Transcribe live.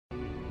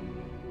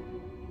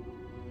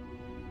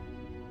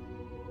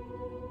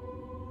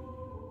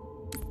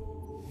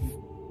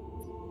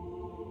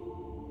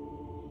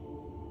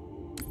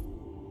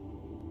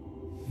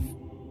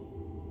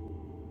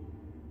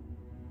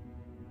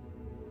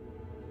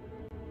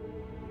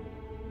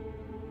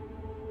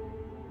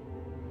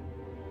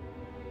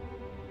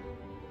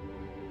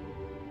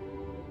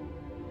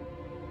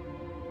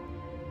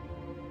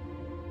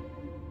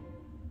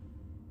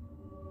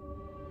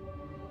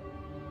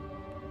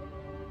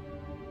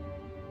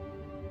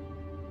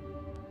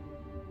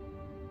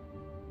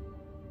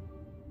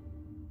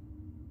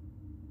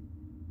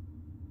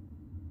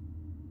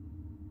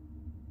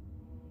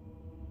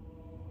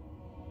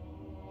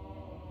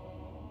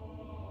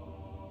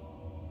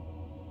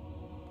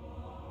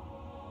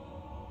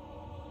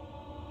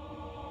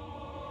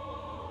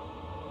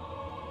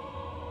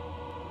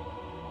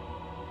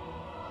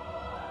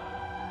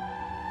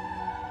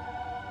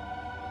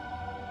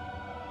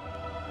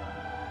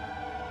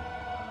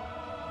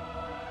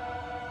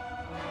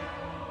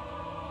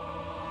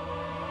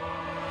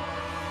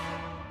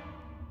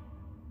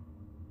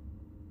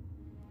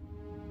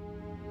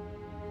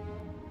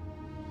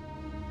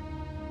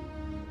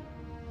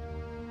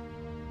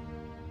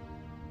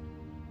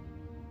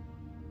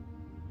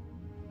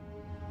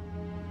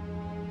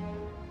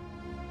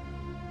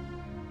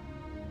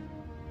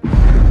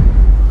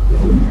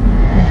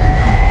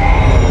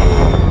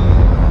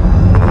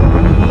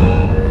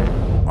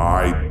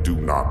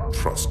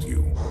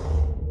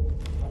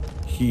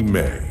He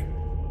may,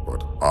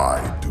 but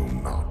I do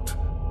not.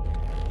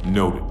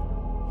 Noted.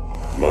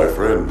 My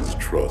friend's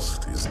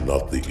trust is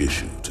not the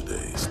issue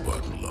today,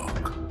 Spartan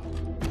Locke.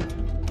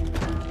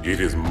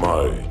 It is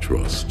my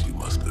trust you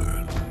must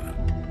earn.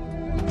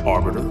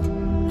 Arbiter?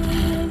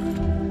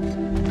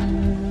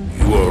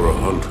 You are a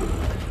hunter,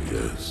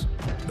 yes.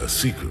 A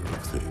seeker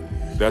of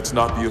things. That's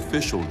not the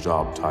official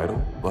job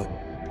title, but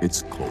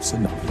it's close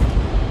enough.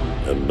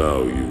 And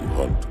now you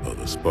hunt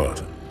other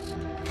Spartans.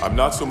 I'm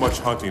not so much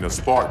hunting a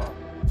Spartan,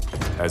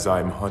 as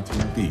I'm hunting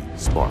the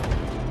Spartan.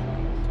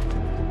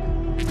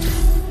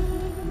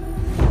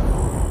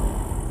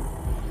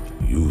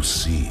 You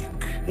seek.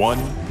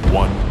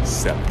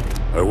 117.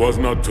 I was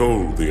not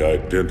told the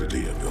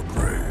identity of your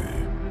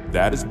prey.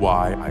 That is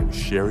why I'm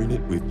sharing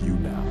it with you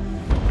now.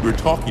 We're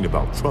talking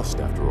about trust,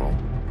 after all.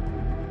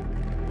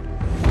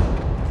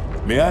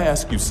 May I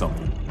ask you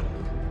something?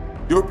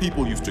 Your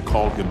people used to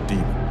call him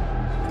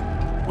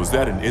Demon. Was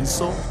that an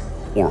insult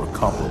or a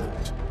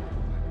compliment?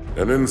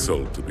 An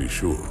insult, to be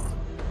sure,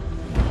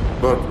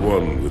 but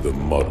one with a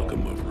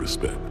modicum of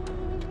respect.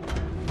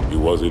 He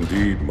was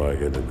indeed my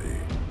enemy,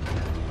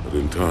 but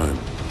in time,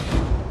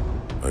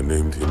 I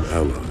named him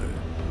ally,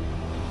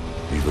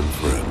 even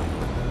friend.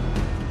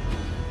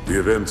 The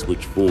events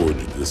which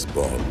forged this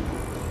bond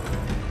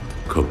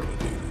were complicated.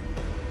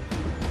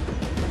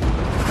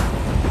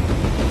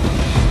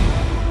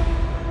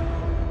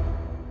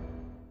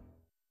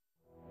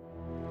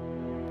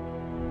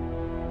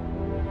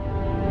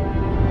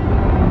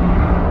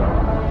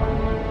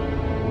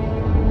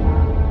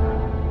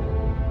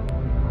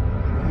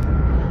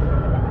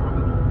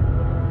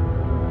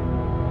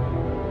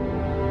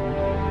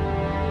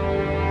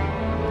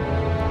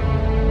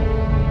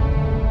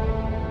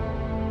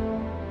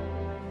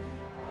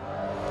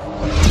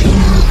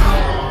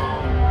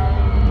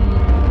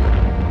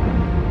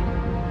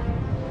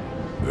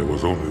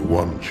 Only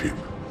one chip.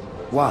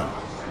 One?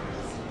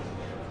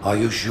 Are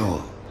you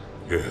sure?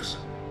 Yes.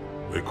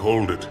 They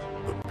called it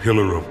the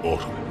Pillar of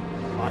Autumn.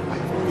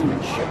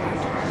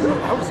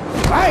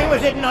 Why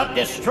was it not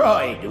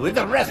destroyed with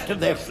the rest of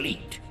their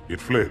fleet?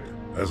 It fled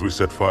as we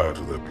set fire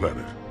to their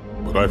planet.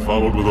 But I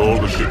followed with all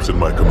the ships in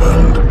my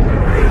command.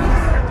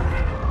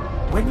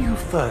 When you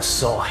first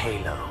saw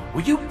Halo,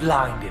 were you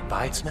blinded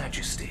by its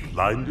majesty?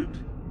 Blinded?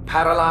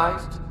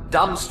 Paralyzed?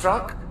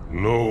 Dumbstruck?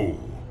 No.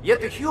 Yet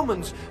the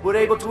humans were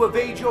able to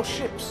evade your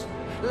ships,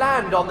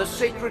 land on the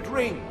sacred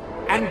ring,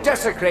 and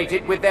desecrate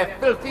it with their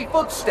filthy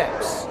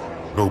footsteps.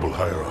 Noble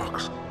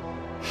hierarchs,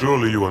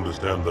 surely you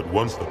understand that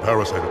once the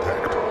parasite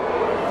attacked...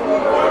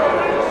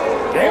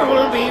 There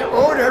will be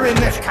order in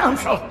this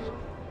council!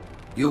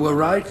 You were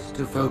right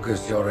to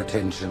focus your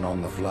attention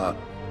on the Flood.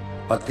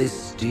 But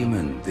this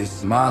demon,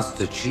 this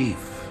Master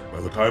Chief... By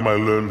the time I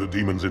learned the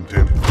demon's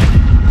intent,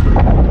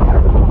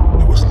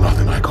 there was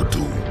nothing I could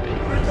do.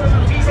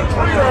 He's a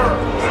traitor!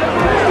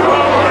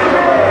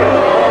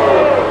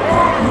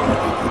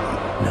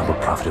 Noble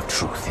Prophet of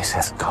Truth, this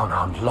has gone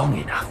on long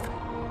enough.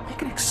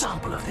 Make an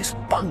example of this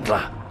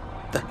bungler.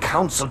 The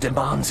Council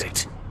demands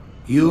it.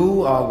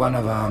 You are one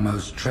of our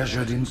most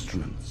treasured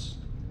instruments.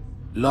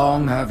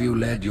 Long have you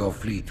led your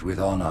fleet with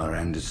honor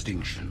and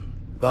distinction.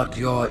 But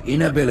your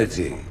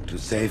inability to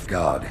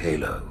safeguard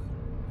Halo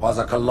was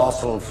a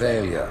colossal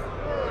failure.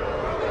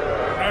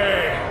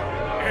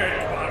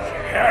 It was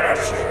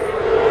heresy.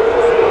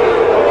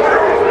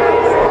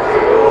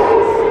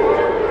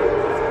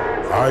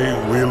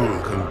 I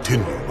will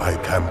continue my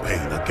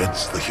campaign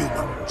against the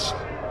humans.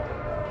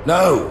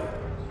 No,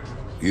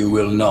 you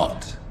will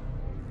not.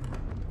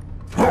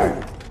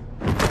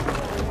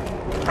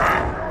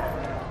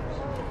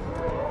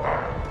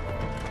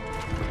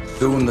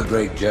 Soon the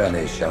great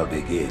journey shall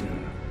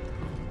begin.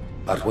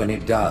 But when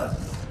it does,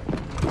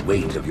 the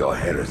weight of your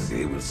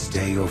heresy will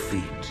stay your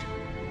feet,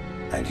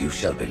 and you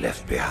shall be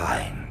left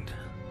behind.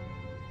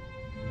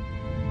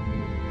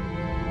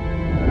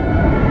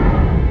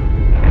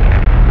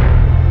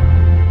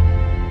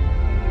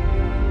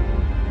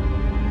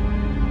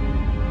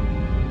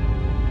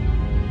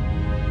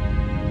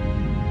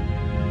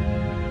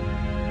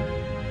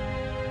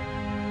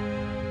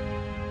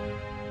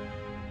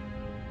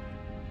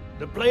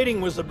 The plating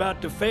was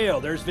about to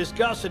fail. There's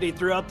viscosity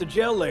throughout the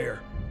gel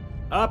layer.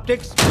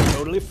 Optics,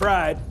 totally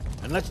fried.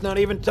 And let's not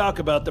even talk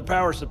about the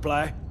power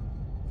supply.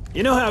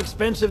 You know how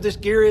expensive this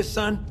gear is,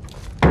 son?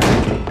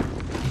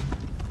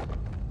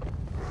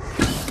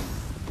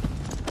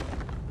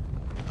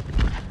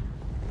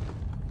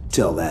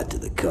 Tell that to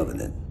the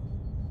Covenant.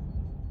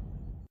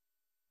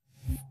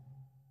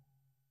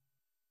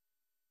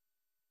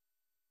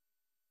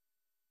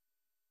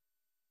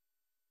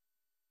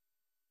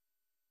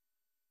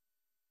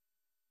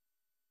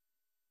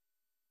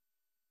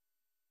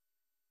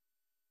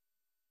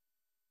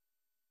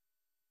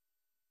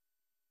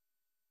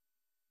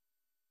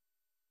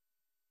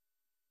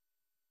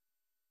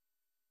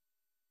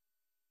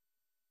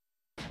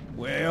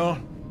 Well,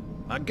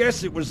 I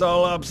guess it was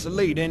all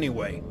obsolete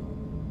anyway.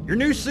 Your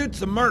new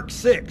suit's a Mark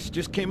 6,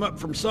 just came up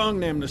from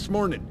Songnam this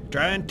morning.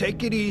 Try and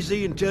take it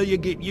easy until you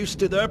get used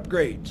to the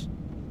upgrades.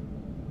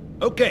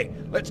 Okay,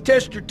 let's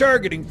test your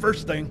targeting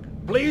first thing.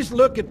 Please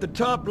look at the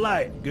top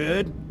light.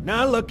 Good.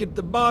 Now look at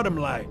the bottom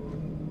light.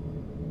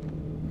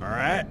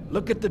 Alright,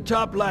 look at the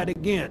top light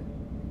again.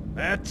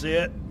 That's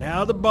it.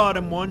 Now the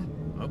bottom one.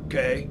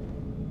 Okay.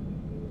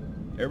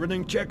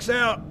 Everything checks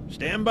out.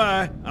 Stand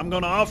by. I'm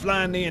gonna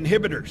offline the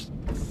inhibitors.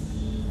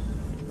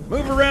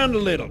 Move around a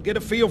little. Get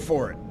a feel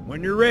for it.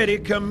 When you're ready,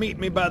 come meet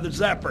me by the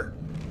zapper.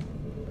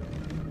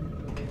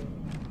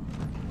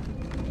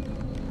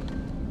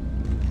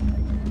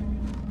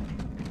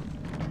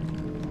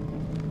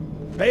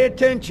 Pay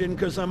attention,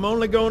 because I'm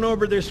only going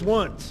over this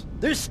once.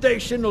 This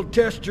station will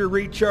test your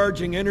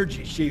recharging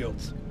energy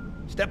shields.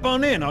 Step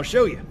on in, I'll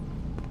show you.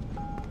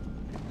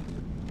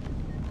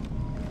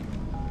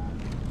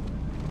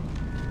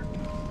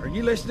 Are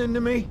you listening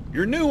to me?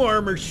 Your new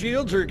armor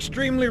shields are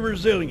extremely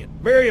resilient,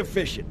 very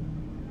efficient.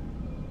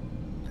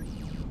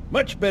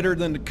 Much better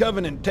than the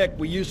Covenant tech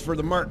we use for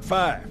the Mark V.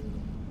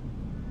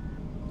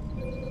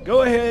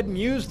 Go ahead and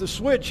use the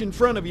switch in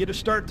front of you to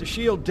start the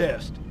shield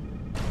test.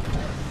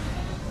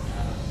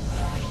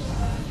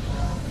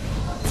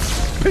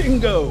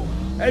 Bingo!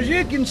 As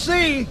you can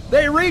see,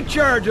 they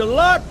recharge a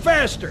lot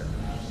faster.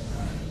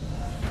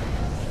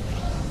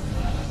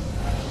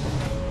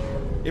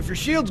 If your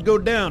shields go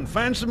down,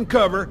 find some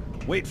cover,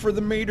 wait for the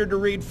meter to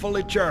read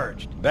fully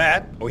charged.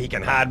 That, or he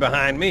can hide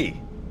behind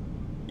me.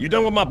 You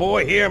done with my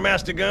boy here,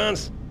 Master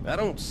Guns? I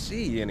don't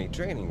see any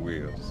training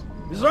wheels.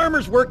 His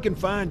armor's working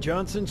fine,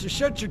 Johnson, so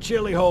shut your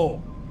chilly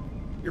hole.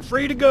 You're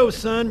free to go,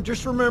 son.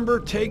 Just remember,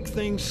 take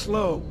things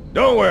slow.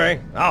 Don't worry,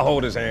 I'll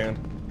hold his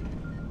hand.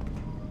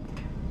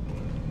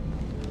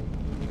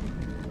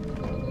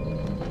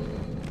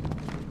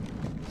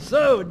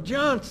 So,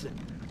 Johnson,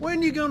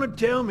 when you gonna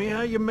tell me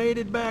how you made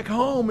it back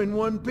home in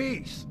one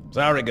piece?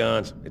 Sorry,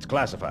 Guns. It's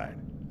classified.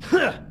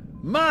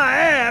 My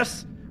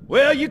ass!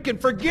 Well, you can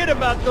forget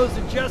about those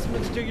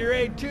adjustments to your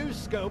A2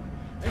 scope.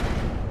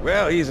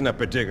 Well, he's in a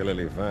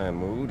particularly fine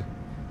mood.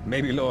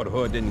 Maybe Lord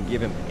Hood didn't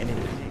give him any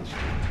indication.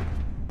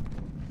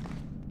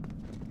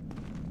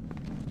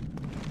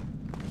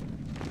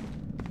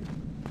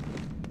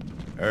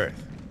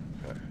 Earth.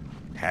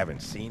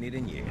 Haven't seen it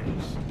in years.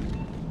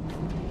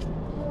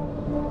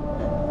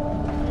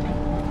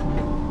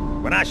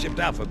 When I shipped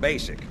out for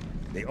basic,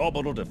 the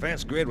orbital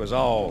defense grid was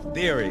all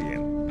theory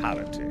and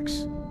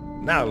politics.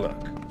 Now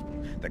look,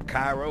 the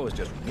Cairo is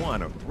just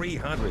one of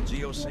 300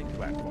 geosync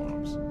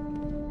platforms.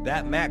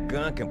 That Mac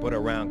gun can put a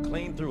round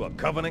clean through a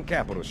Covenant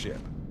capital ship.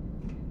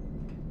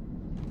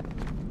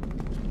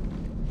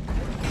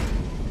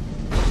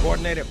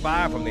 Coordinated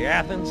fire from the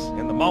Athens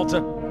and the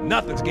Malta,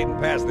 nothing's getting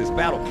past this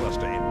battle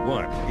cluster in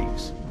one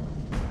piece.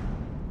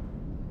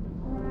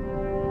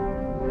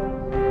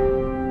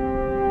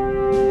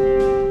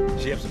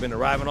 Ships have been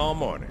arriving all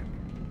morning.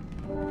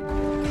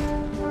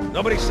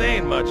 Nobody's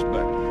saying much,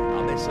 but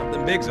I'll bet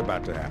something big's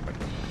about to happen.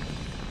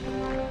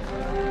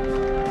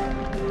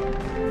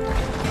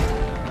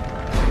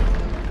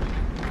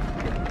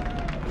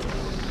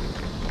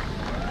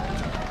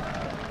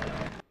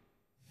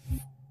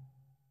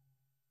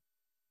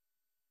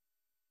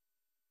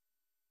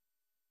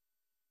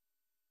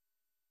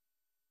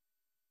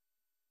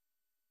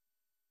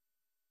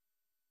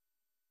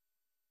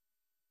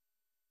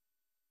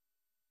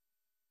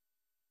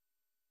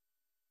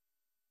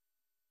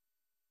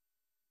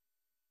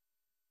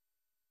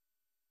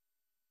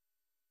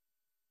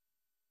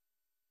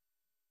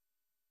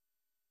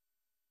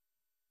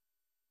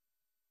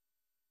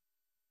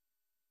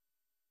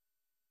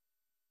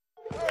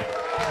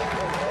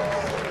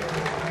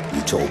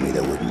 You told me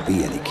there wouldn't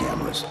be any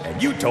cameras.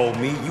 And you told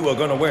me you were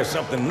gonna wear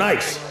something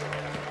nice.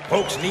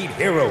 Folks need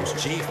heroes,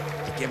 Chief,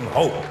 to give them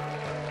hope.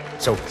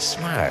 So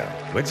smile,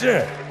 would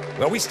you?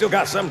 Well, we still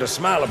got something to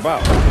smile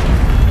about.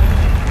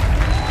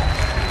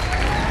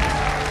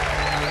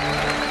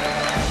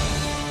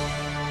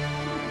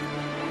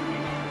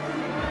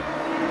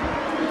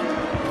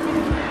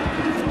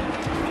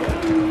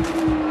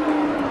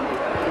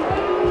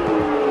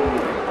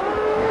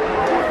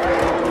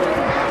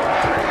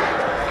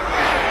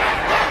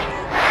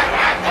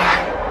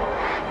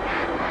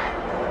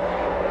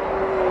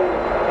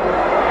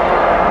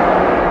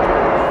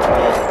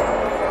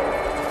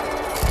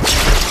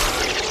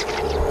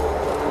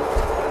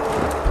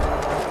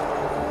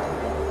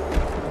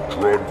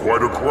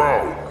 Quite a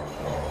crowd.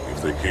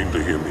 If they came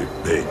to hear me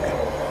beg,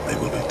 they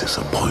will be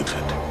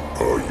disappointed.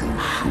 Are you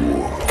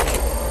sure?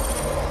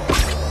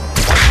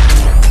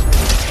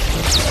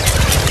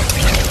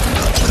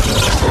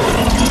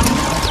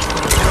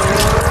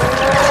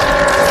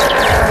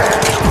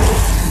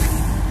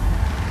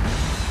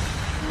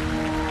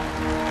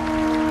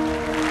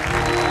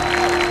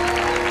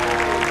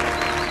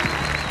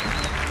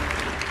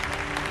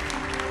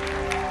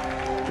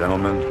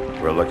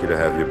 Gentlemen, we're lucky to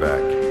have you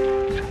back.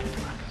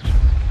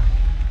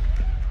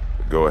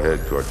 Go ahead,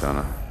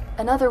 Cortana.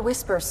 Another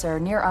whisper, sir,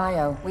 near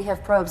Io. We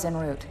have probes en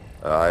route.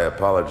 I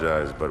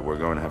apologize, but we're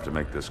going to have to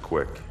make this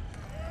quick.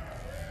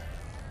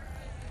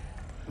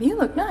 You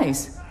look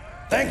nice.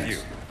 Thank you.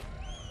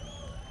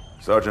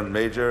 Sergeant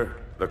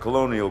Major, The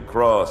Colonial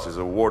Cross is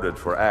awarded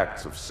for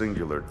acts of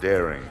singular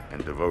daring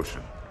and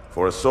devotion.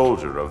 For a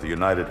soldier of the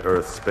United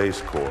Earth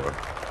Space Corps,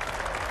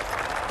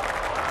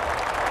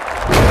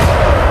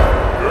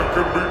 there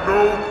can be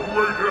no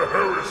greater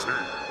heresy.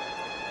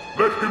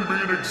 Let him be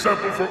an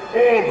example for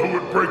all who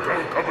would break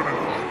our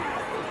covenant.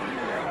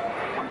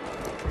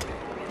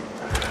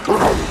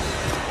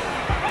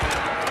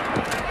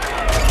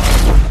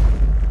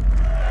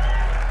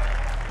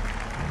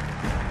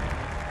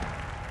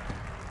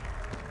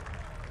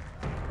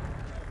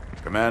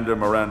 Commander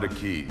Miranda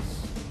Keyes,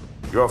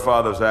 your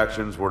father's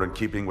actions were in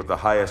keeping with the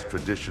highest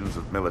traditions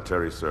of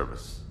military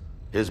service.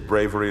 His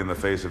bravery in the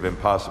face of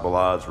impossible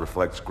odds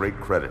reflects great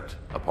credit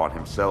upon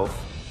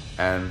himself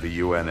and the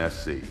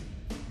UNSC.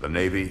 The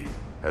Navy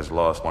has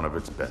lost one of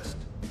its best.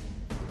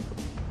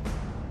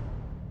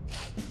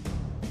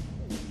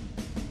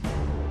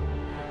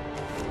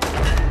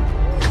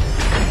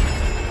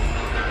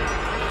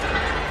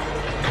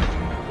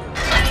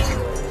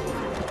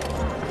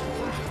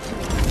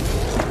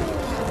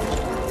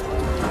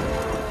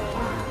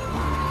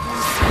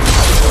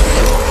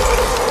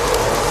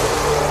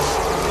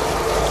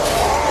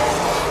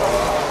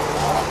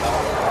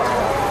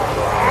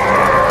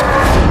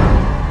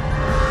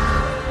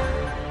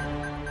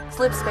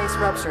 Slip space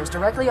ruptures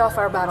directly off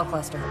our battle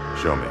cluster.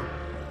 Show me.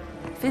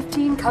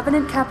 15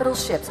 Covenant capital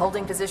ships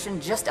holding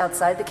position just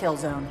outside the kill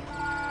zone.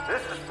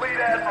 This is Fleet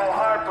Admiral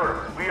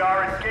Harper. We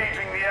are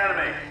engaging the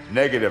enemy.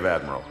 Negative,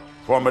 Admiral.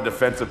 Form a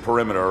defensive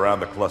perimeter around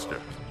the cluster.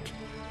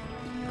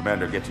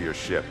 Commander, get to your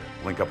ship.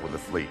 Link up with the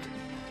fleet.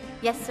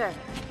 Yes, sir.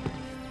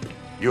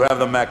 You have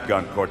the mech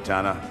gun,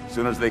 Cortana. As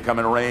soon as they come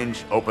in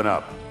range, open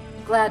up.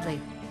 Gladly.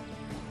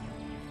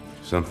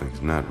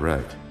 Something's not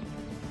right.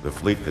 The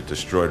fleet that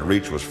destroyed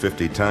Reach was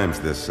 50 times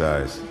this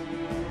size.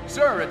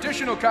 Sir,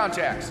 additional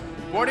contacts.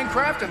 Boarding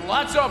craft and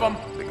lots of them.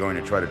 They're going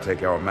to try to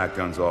take our mech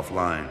guns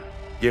offline.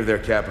 Give their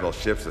capital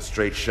ships a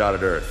straight shot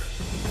at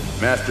Earth.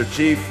 Master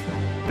Chief,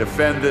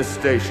 defend this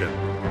station.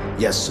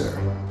 Yes, sir.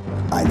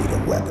 I need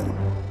a weapon.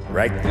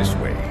 Right this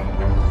way.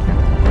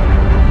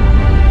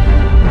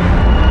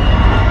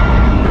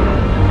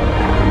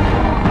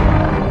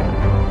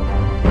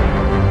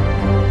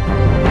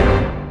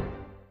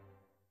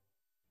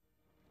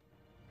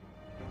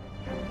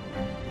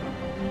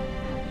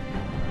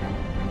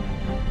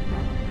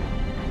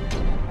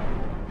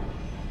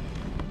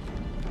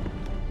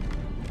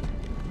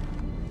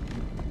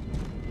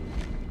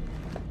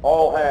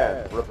 All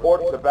hands,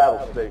 report to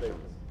battle stations.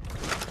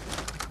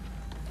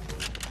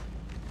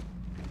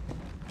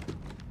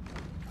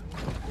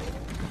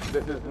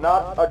 This is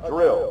not a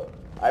drill.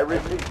 I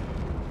repeat.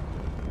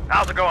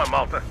 How's it going,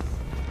 Malta?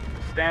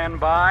 Stand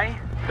by.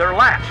 They're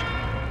latched.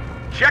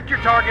 Check your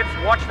targets,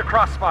 watch the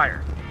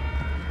crossfire.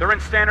 They're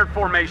in standard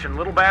formation.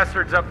 Little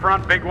bastards up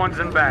front, big ones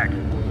in back.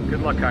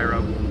 Good luck,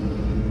 Cairo.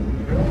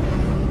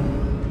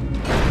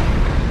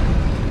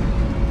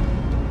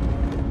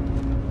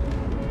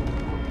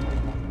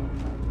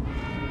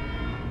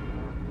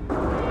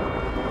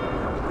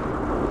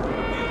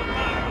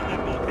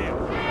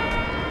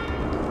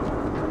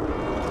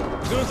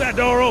 As soon as that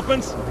door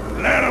opens,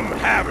 let them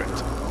have it.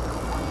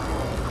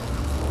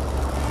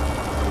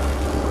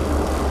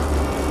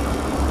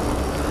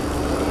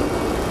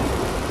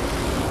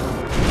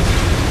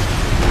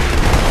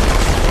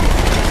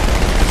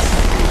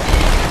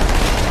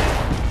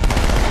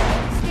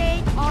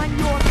 Stay on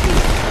your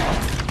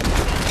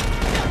feet.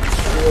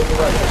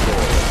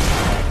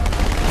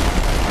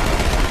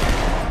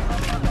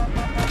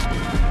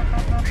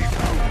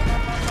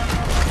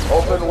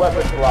 Open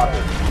weapons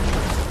blockers.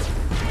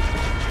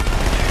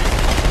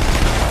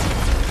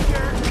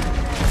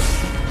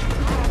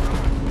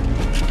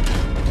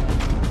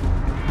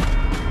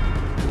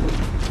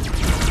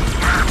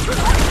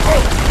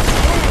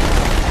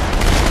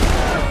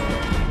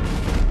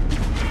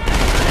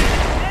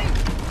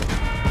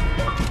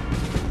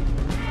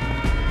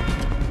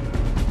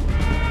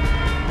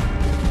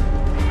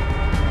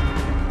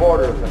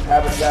 Borders of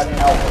Habitat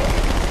Alpha.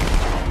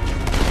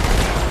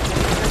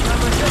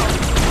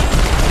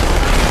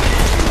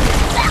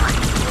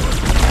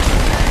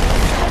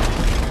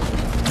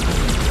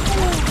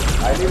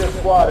 I need a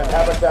squad in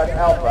Habitat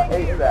Alpha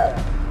ASAP.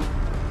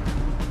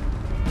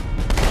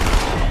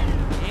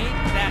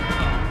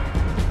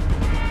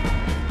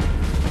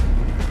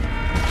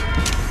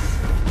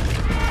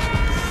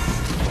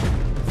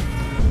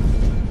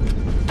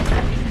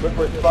 Quick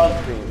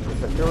response team to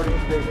Security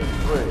Station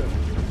 3.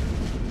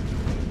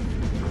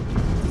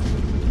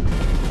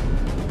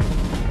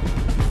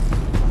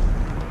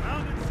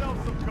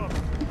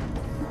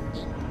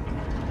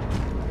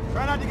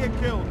 Try not to get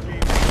killed,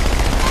 Chief.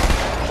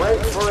 Break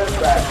for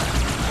impact.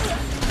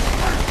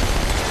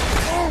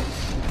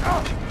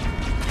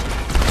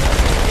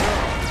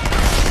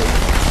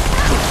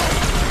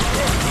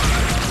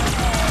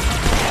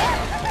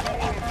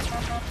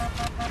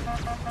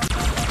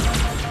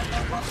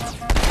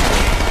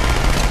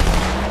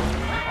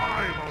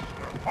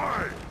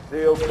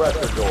 Seal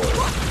pressure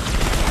doors.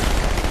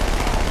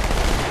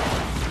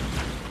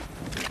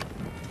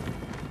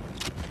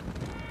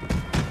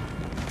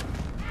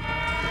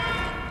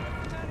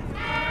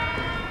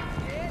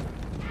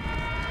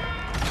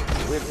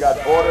 We've got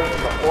orders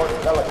from the Fort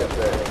Pelican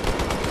there.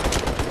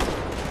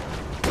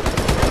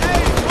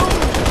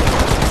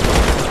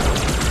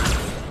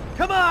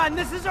 Come on,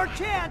 this is our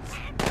chance!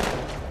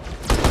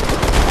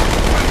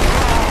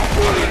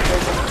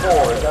 Station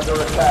 4 is under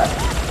attack.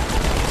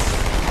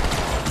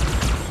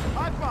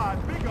 High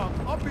five, big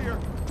up here.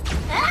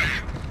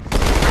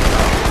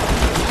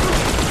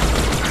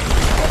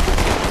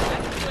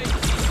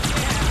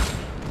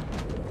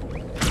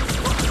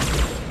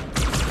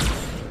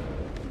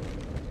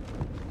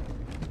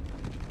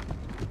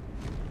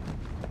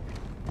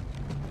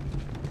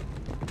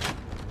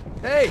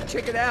 Hey,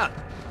 check it out.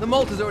 The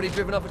Malta's already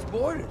driven off its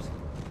borders.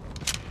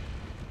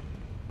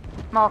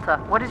 Malta,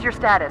 what is your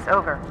status?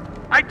 Over.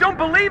 I don't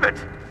believe it!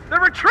 They're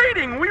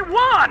retreating! We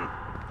won!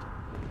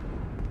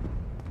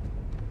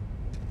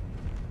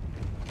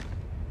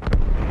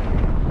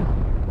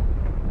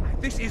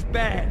 This is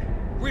bad.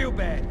 Real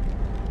bad.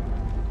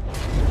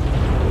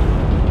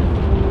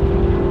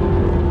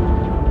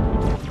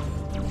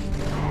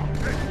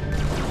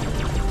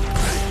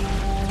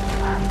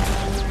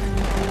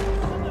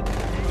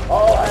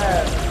 All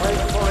hands,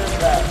 brace for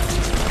impact.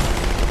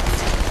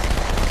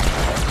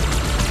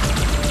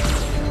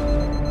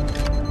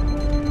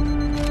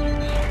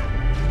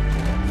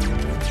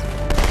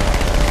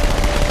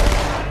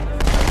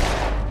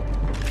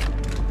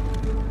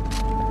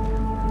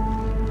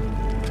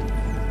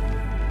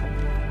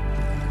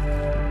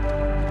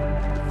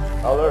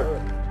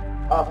 Alert.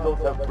 Hostiles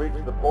have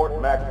breached the Port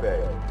Mac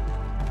Bay.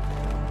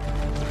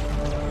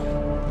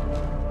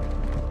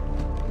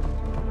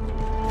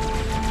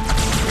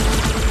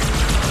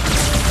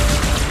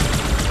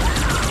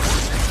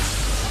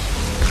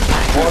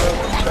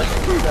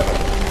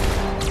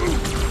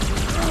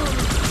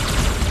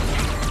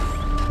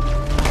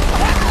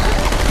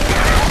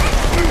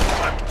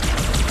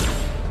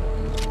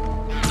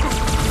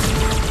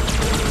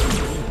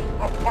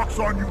 A pox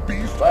on you,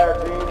 beast! Fire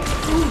team,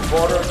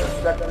 border to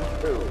Section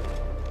 2.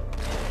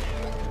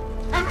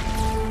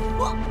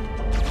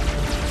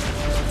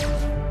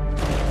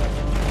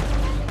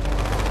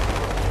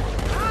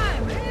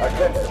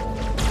 Attention.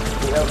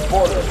 We have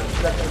border to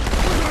Section 3.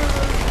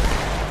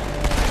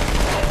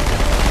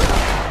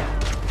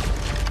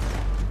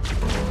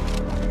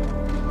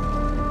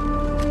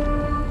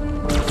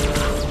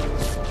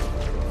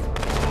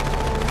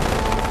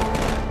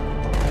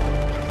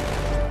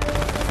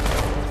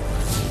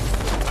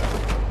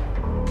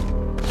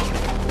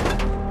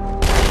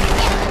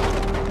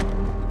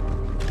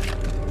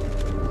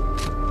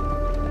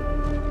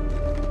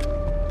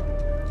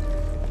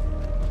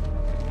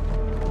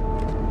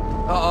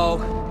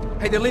 Uh-oh.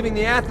 Hey, they're leaving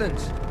the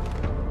Athens.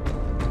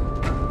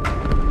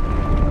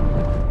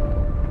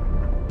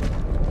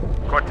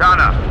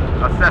 Cortana,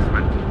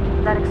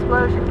 assessment. That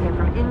explosion came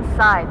from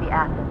inside the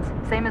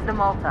Athens, same as the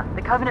Malta.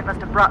 The Covenant must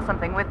have brought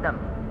something with them.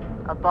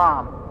 A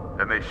bomb.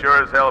 Then they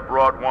sure as hell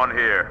brought one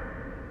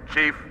here.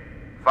 Chief,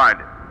 find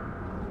it.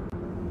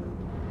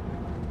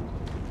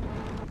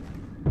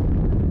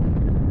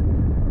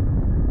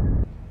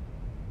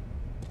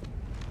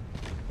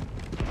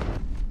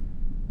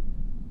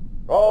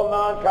 All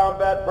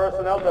non-combat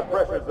personnel to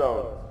pressure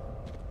zones.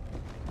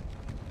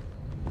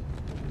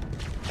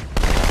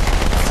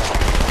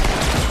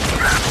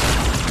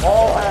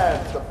 All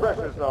hands to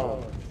pressure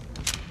zones.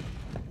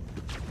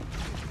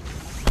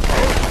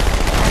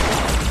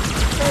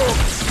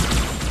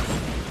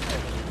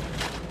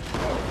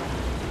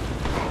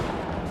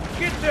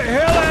 Get the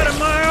hell out of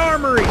my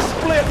armory,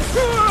 Split!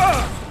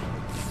 Ah!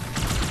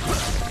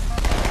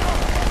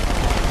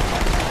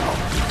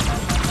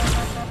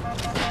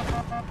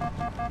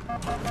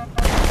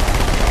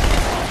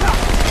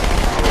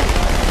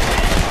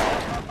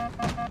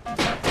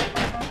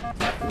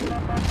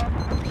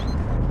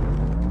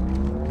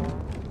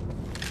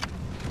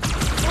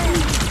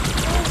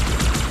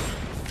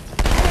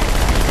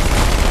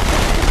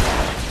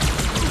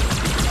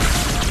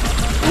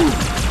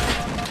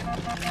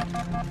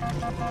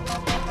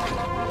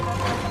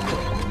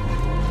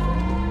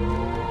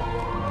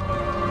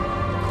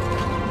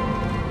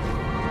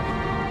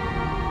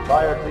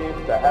 Fire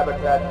teams to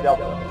Habitat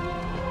Delta.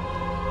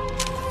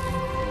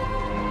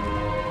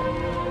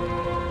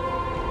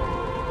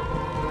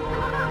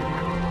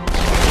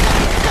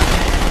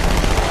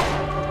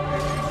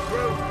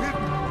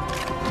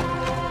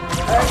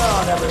 Hang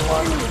on,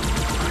 everyone.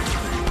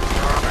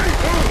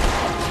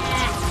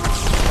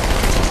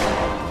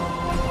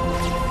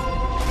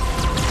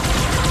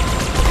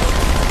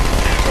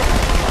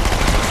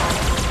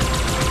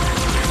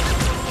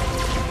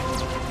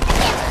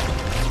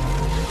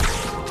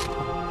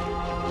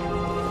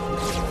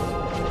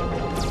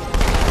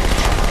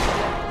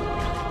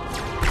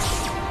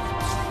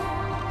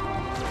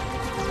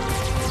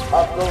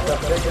 Hostiles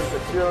have taken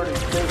security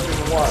station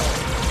 1.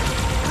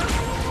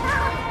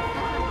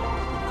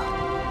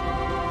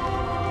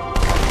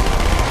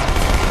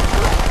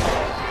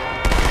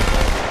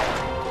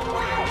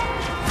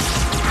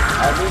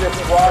 I need a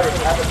squad in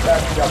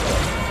Habitat Delta.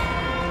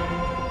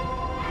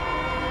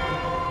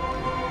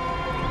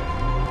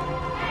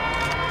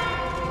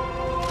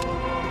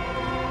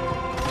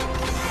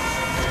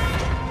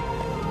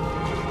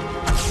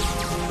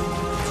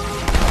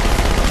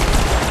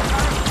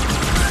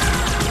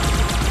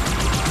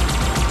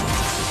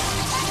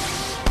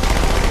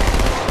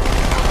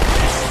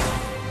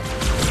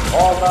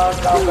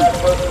 non-combat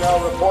personnel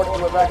report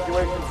to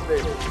evacuation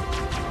station.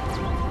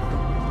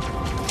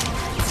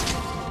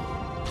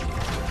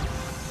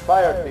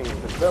 Fire team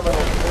to Terminal 2.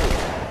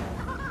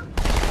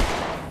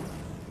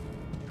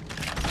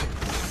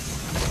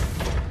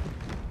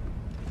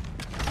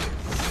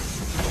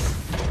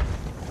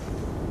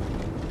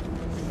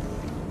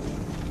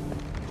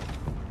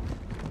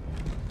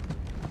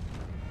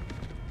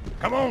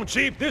 Come on,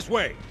 Chief, this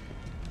way.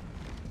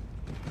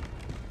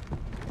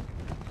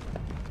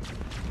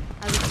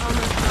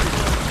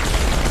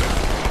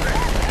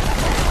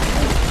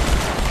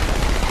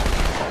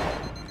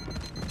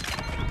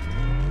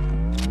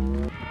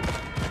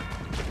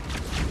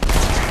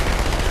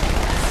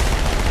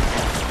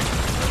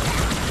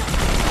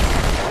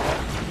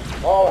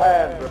 All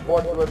hands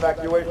report to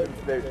evacuation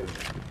station.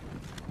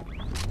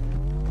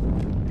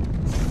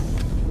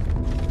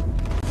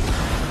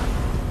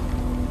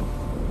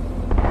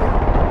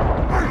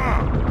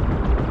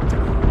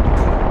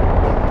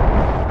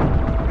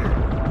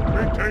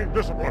 Maintain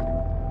discipline.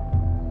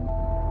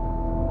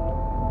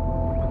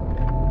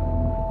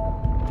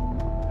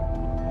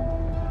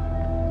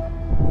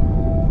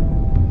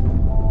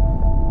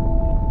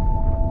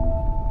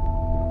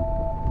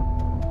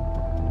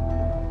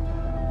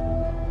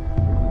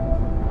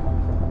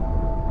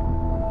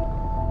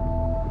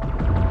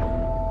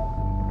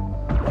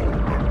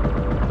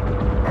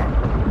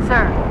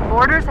 Sir,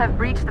 boarders have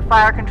breached the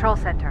fire control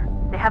center.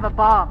 They have a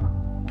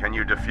bomb. Can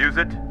you defuse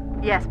it?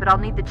 Yes, but I'll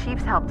need the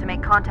Chief's help to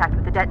make contact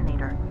with the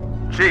detonator.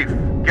 Chief,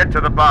 get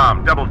to the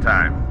bomb, double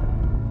time.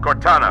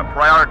 Cortana,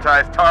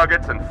 prioritize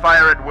targets and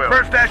fire at will.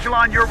 First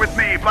echelon, you're with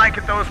me.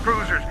 Blanket those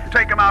cruisers.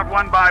 Take them out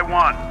one by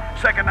one.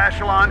 Second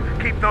echelon,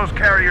 keep those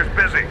carriers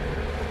busy.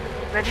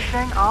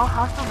 Registering all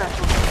hostile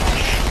vessels.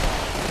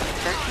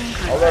 13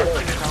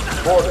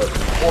 cruisers. Boarders.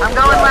 I'm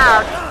going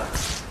loud.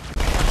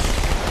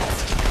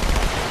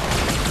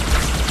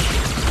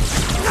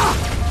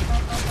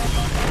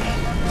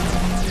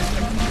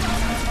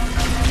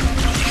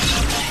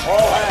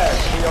 All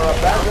hands, we are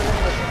abandoning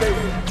the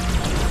station.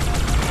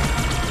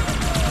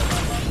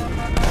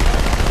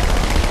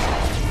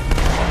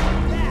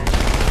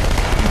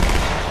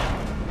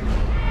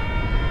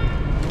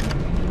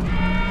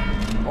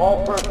 All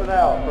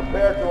personnel,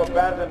 prepare to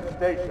abandon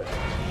station.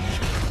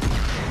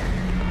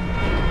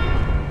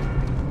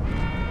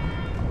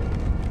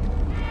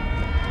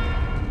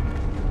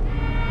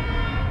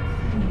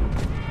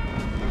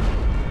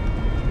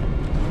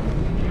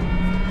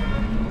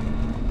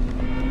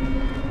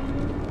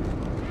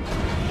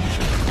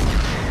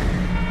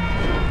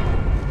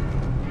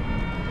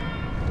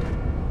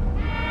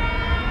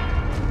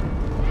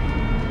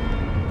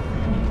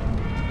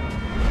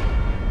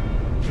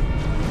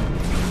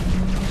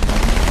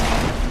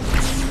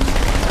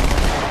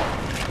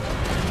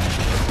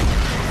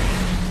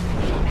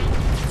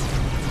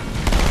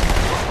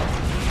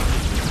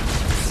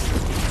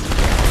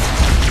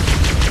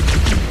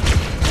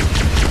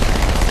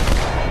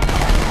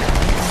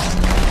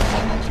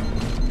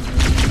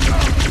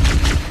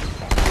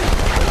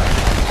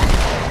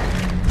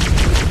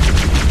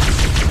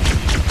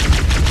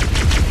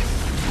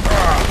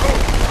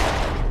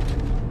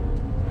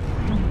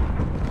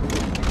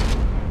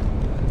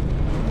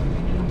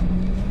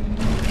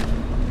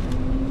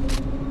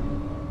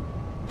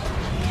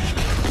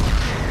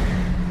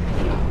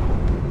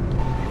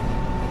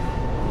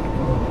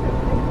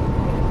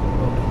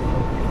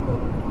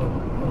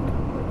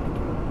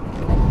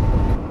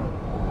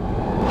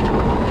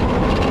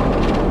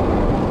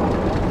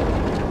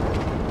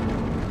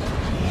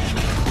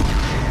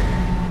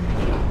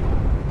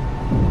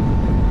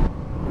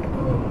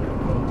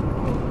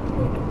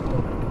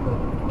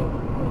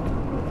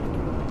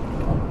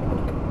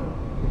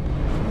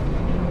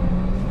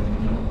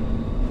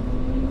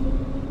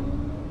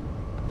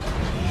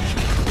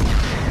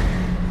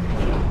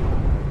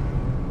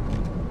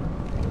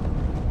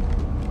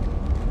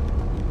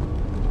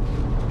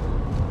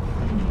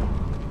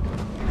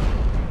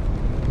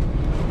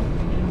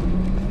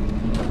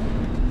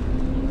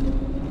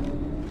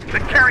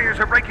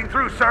 Are breaking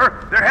through,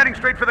 sir. They're heading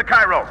straight for the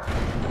Cairo.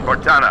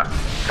 Cortana,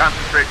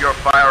 concentrate your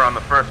fire on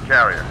the first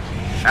carrier.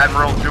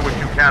 Admiral, do what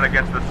you can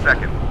against the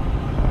second.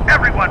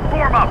 Everyone,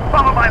 form up.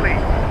 Follow my lead.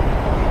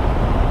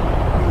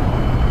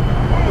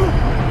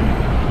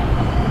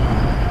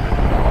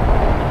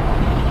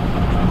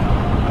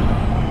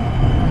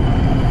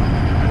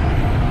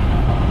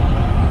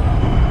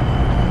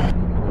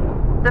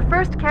 The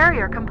first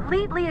carrier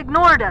completely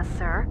ignored us,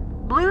 sir.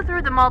 Blew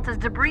through the Malta's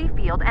debris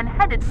field and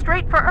headed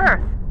straight for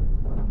Earth.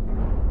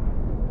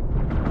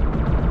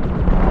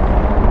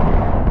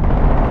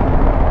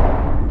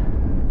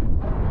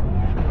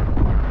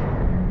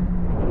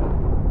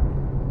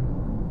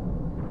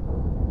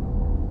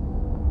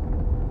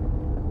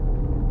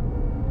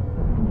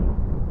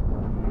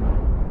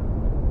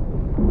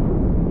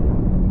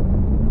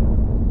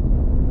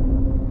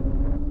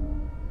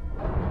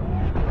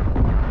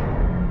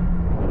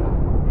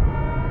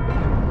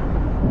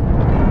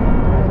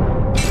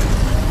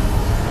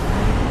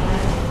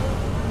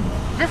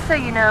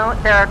 know,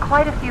 there are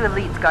quite a few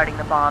elites guarding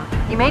the bomb.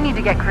 You may need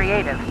to get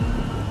creative.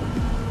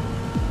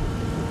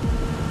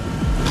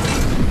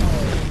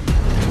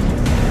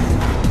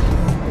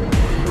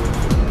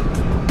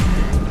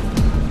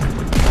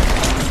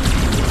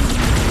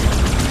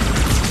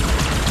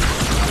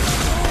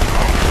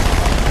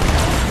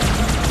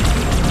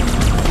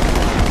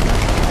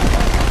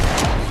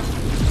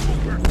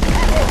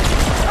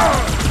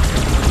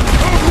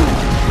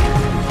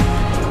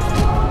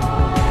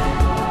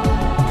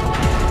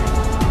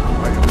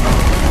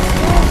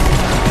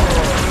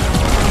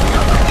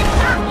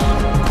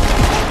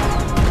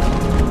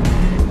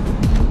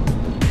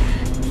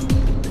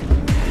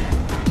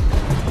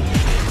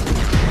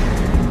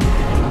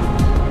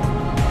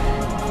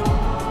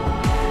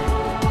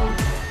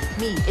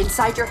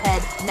 Inside your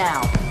head,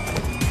 now.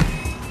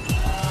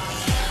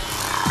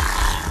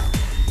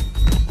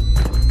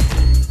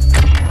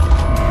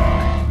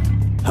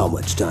 How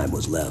much time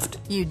was left?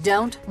 You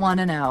don't want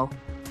to know.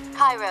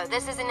 Cairo,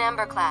 this is an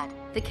Emberclad.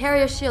 The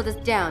carrier shield is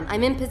down.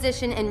 I'm in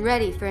position and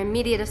ready for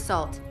immediate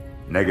assault.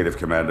 Negative,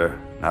 Commander.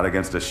 Not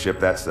against a ship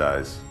that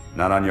size.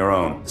 Not on your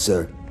own.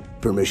 Sir,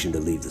 permission to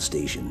leave the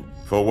station.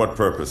 For what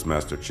purpose,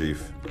 Master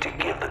Chief? To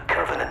give the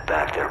Covenant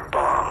back their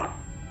bomb.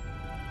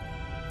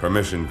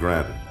 Permission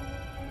granted.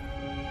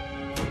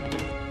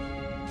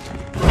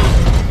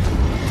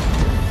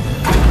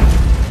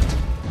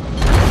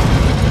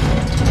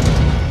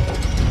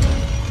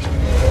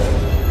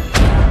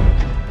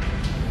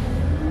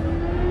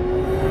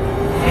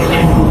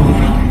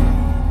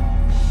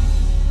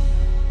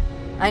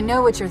 I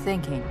know what you're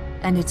thinking,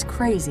 and it's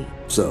crazy.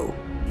 So,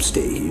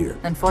 stay here.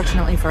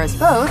 Unfortunately for us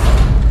both,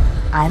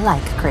 I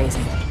like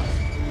crazy.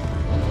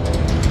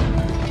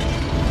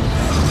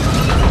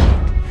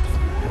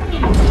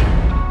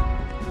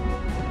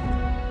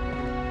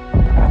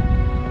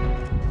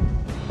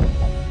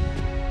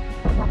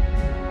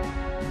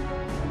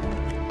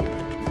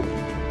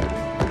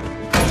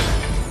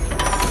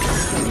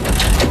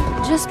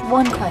 Just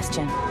one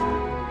question.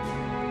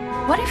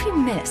 What if you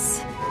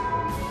miss?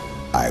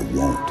 I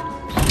won't.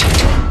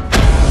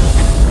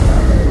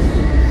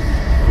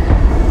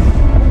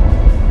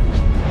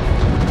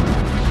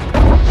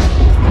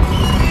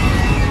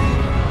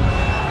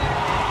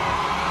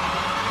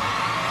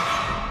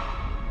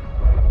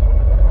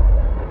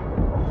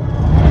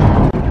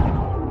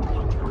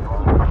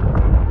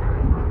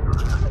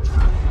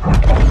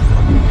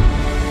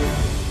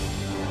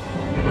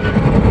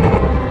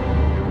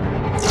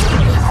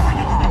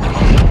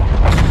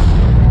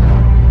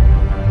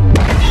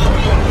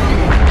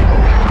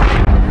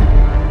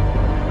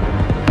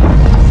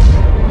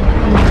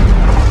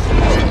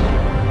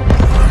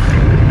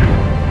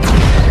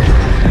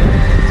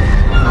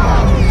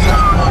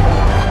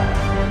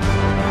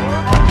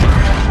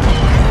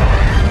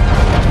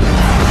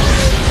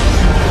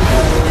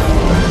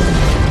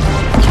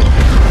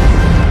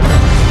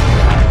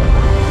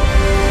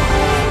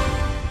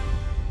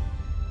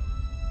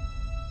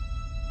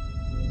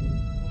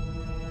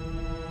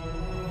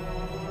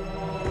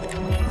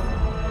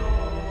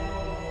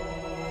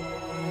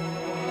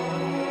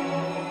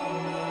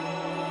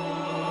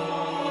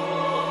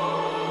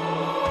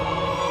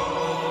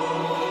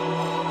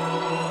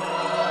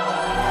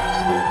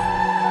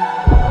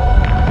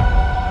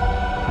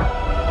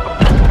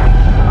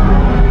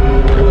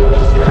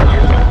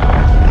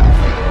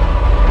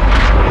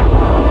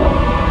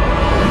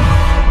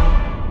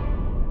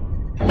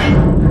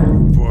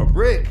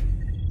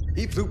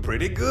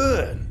 Pretty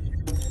good.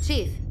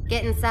 Chief,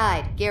 get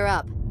inside. Gear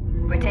up.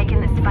 We're taking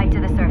this fight to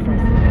the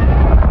surface.